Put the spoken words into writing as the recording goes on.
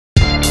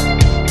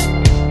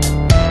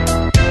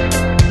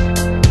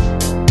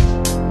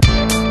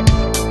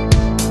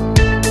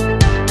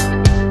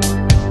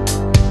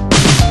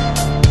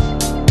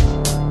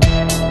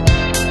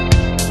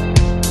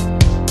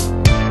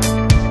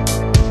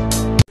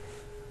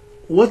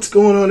What's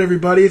going on,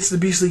 everybody? It's the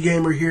Beastly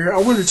Gamer here.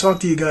 I wanted to talk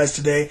to you guys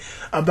today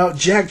about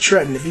Jack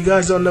Tretton. If you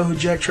guys don't know who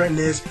Jack Tretton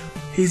is,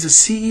 he's the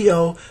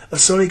CEO of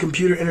Sony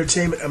Computer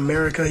Entertainment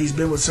America. He's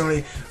been with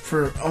Sony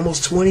for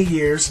almost 20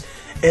 years,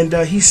 and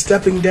he's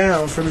stepping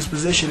down from his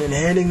position and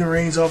handing the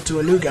reins off to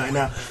a new guy.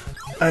 Now,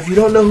 if you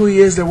don't know who he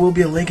is, there will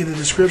be a link in the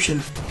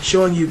description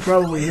showing you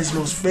probably his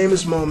most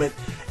famous moment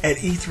at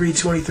E3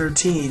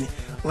 2013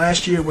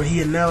 last year when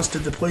he announced that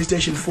the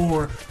PlayStation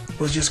 4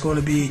 was just going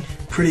to be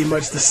pretty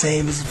much the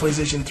same as the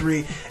PlayStation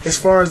 3 as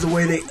far as the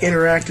way they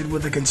interacted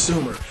with the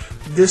consumer.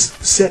 This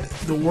set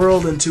the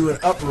world into an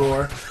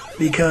uproar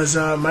because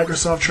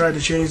Microsoft tried to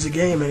change the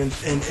game and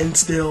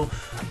instill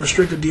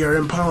restrictive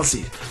DRM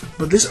policies.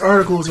 But this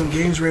article is on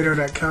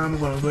GamesRadar.com. I'm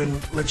going to go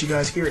ahead and let you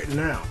guys hear it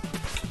now.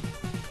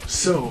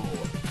 So,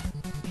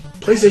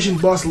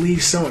 PlayStation boss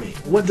leaves Sony.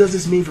 What does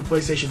this mean for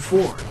PlayStation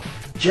 4?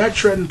 Jack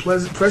Tretton,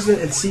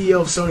 President and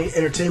CEO of Sony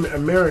Entertainment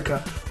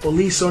America, will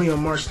leave Sony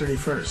on March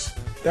 31st.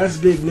 That's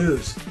big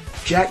news.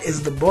 Jack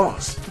is the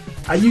boss.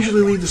 I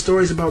usually leave the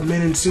stories about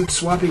men in suits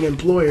swapping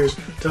employers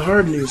to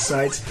hard news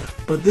sites,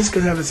 but this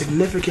could have a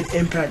significant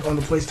impact on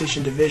the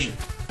PlayStation division.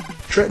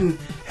 Tretton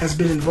has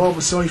been involved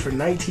with Sony for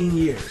 19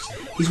 years.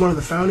 He's one of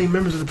the founding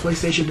members of the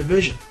PlayStation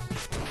division.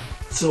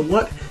 So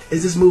what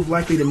is this move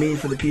likely to mean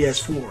for the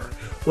PS4?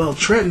 Well,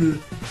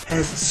 Tretton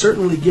has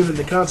certainly given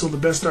the console the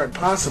best start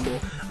possible.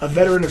 A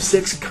veteran of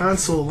 6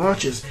 console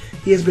launches,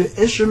 he has been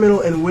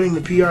instrumental in winning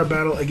the PR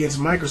battle against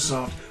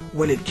Microsoft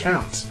when it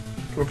counts.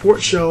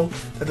 Reports show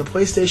that the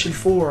PlayStation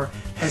 4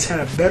 has had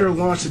a better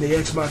launch than the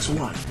Xbox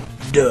One.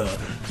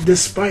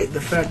 Despite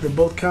the fact that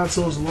both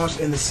consoles launched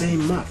in the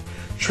same month,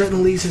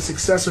 Tretton leaves his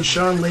successor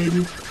Shawn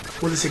Layden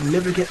with a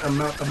significant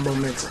amount of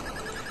momentum.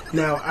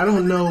 Now, I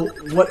don't know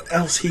what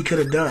else he could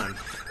have done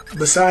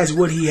besides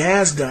what he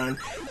has done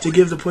to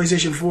give the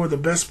PlayStation 4 the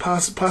best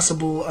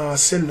possible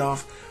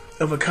send-off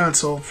of a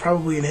console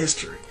probably in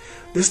history.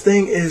 This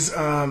thing is,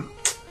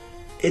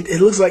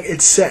 it looks like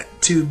it's set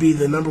to be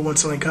the #1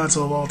 selling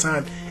console of all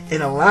time,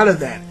 and a lot of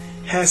that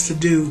has to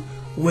do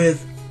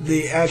with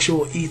the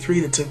actual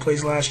E3 that took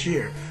place last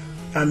year.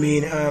 I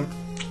mean,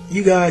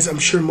 you guys, I'm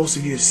sure most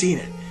of you have seen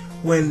it.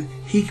 When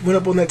he went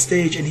up on that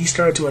stage and he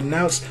started to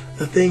announce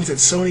the things that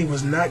Sony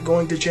was not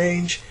going to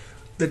change,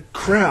 the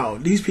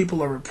crowd, these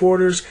people are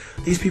reporters,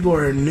 these people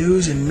are in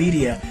news and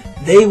media,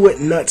 they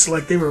went nuts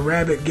like they were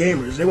rabid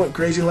gamers. They went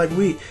crazy like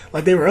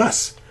they were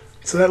us.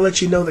 So that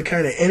lets you know the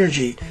kind of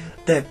energy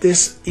that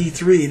this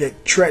E3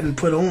 that Tretton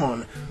put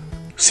on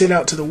sent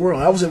out to the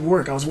world. I was at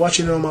work, I was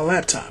watching it on my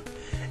laptop,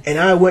 and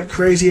I went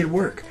crazy at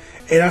work.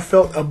 And I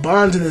felt a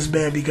bond to this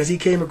man because he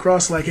came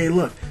across like, hey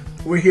look,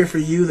 we're here for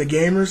you, the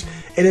gamers,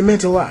 and it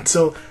meant a lot.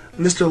 So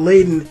Mr.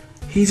 Layden,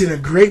 he's in a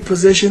great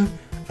position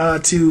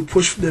to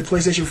push the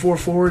PlayStation 4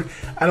 forward.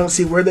 I don't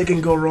see where they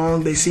can go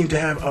wrong. They seem to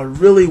have a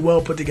really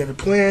well put together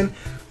plan.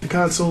 The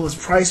console is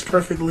priced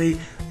perfectly.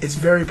 It's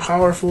very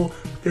powerful.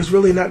 There's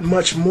really not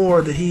much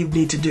more that he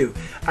need to do.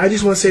 I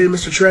just want to say to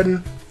Mr.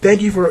 Tretton,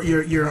 thank you for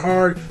your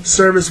hard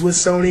service with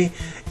Sony.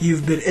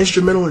 You've been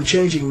instrumental in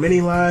changing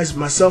many lives,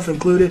 myself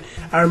included.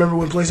 I remember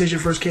when PlayStation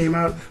first came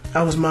out,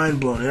 I was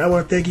mind blown, and I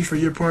want to thank you for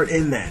your part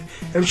in that.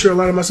 I'm sure a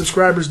lot of my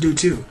subscribers do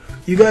too.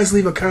 You guys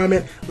leave a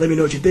comment, let me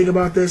know what you think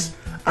about this.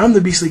 I'm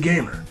the Beastly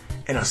Gamer,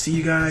 and I'll see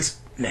you guys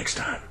next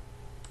time.